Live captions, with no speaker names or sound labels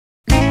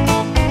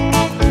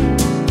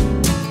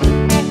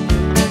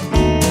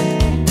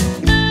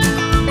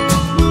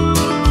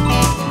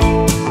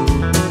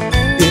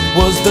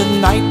was the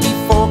night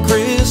before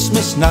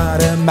Christmas.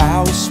 Not a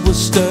mouse was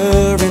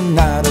stirring,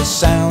 not a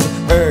sound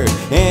heard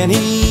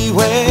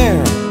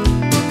anywhere.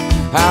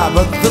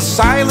 But the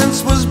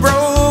silence was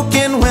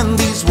broken when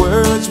these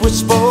words were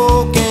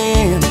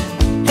spoken.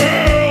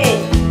 Help!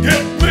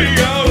 Get me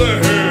out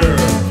of here!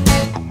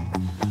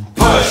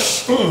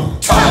 Push,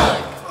 tug,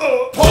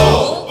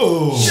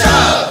 pull,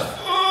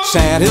 shove.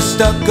 Santa's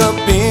stuck up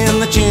in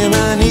the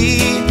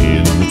chimney.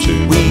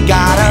 We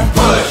gotta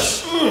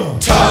push,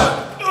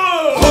 tug,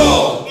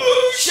 pull,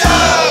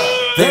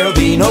 shove. There'll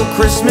be no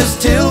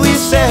Christmas till we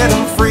set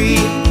him free.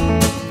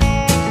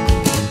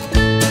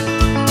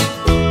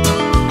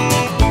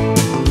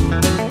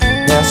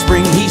 Last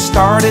spring he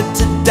started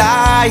to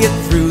diet.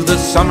 Through the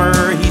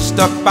summer he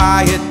stuck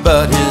by it,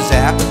 but his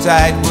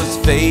appetite was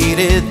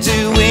faded to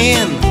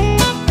win,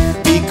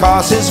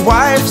 because his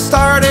wife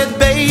started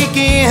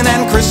baking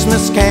and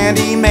Christmas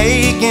candy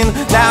making.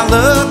 Now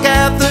look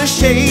at the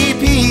shape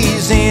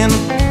he's in.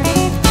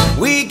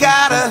 We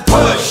gotta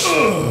push,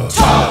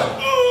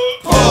 tug,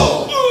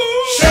 pull,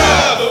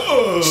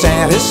 shove.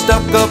 Santa's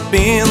stuck up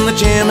in the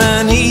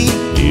chimney.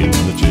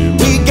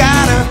 We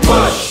gotta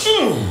push,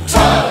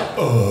 tug,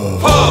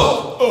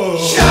 pull,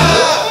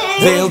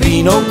 shove. There'll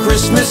be no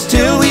Christmas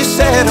till we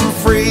set him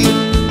free.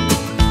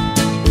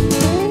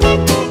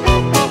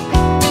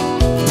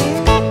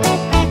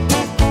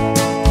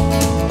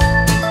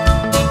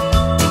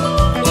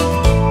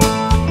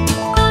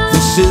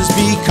 This is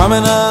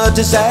becoming a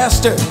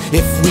disaster.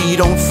 If we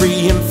don't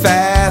free him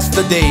fast,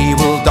 the day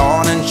will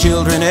dawn and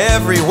children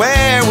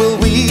everywhere will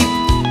weep.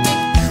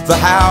 The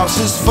house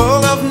is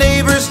full of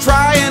neighbors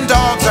trying,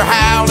 dogs are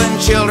howling,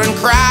 children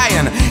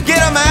crying. Get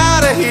them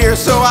out of here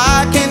so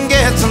I can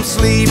get some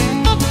sleep.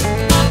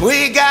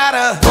 We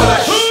gotta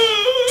push,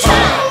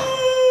 tug,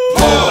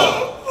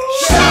 pull,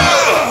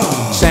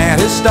 shove.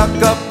 Santa's stuck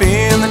up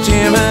in the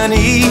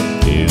chimney.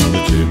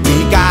 We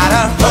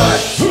gotta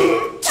push,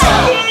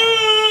 tug,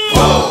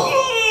 pull,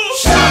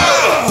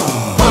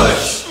 shove.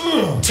 Push,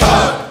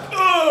 tug,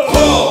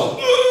 pull,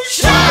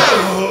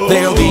 shove.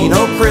 There'll be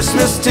no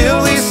Christmas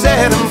till we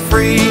set him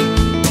free,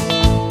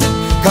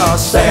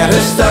 'cause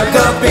Santa's stuck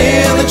up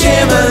in the chimney.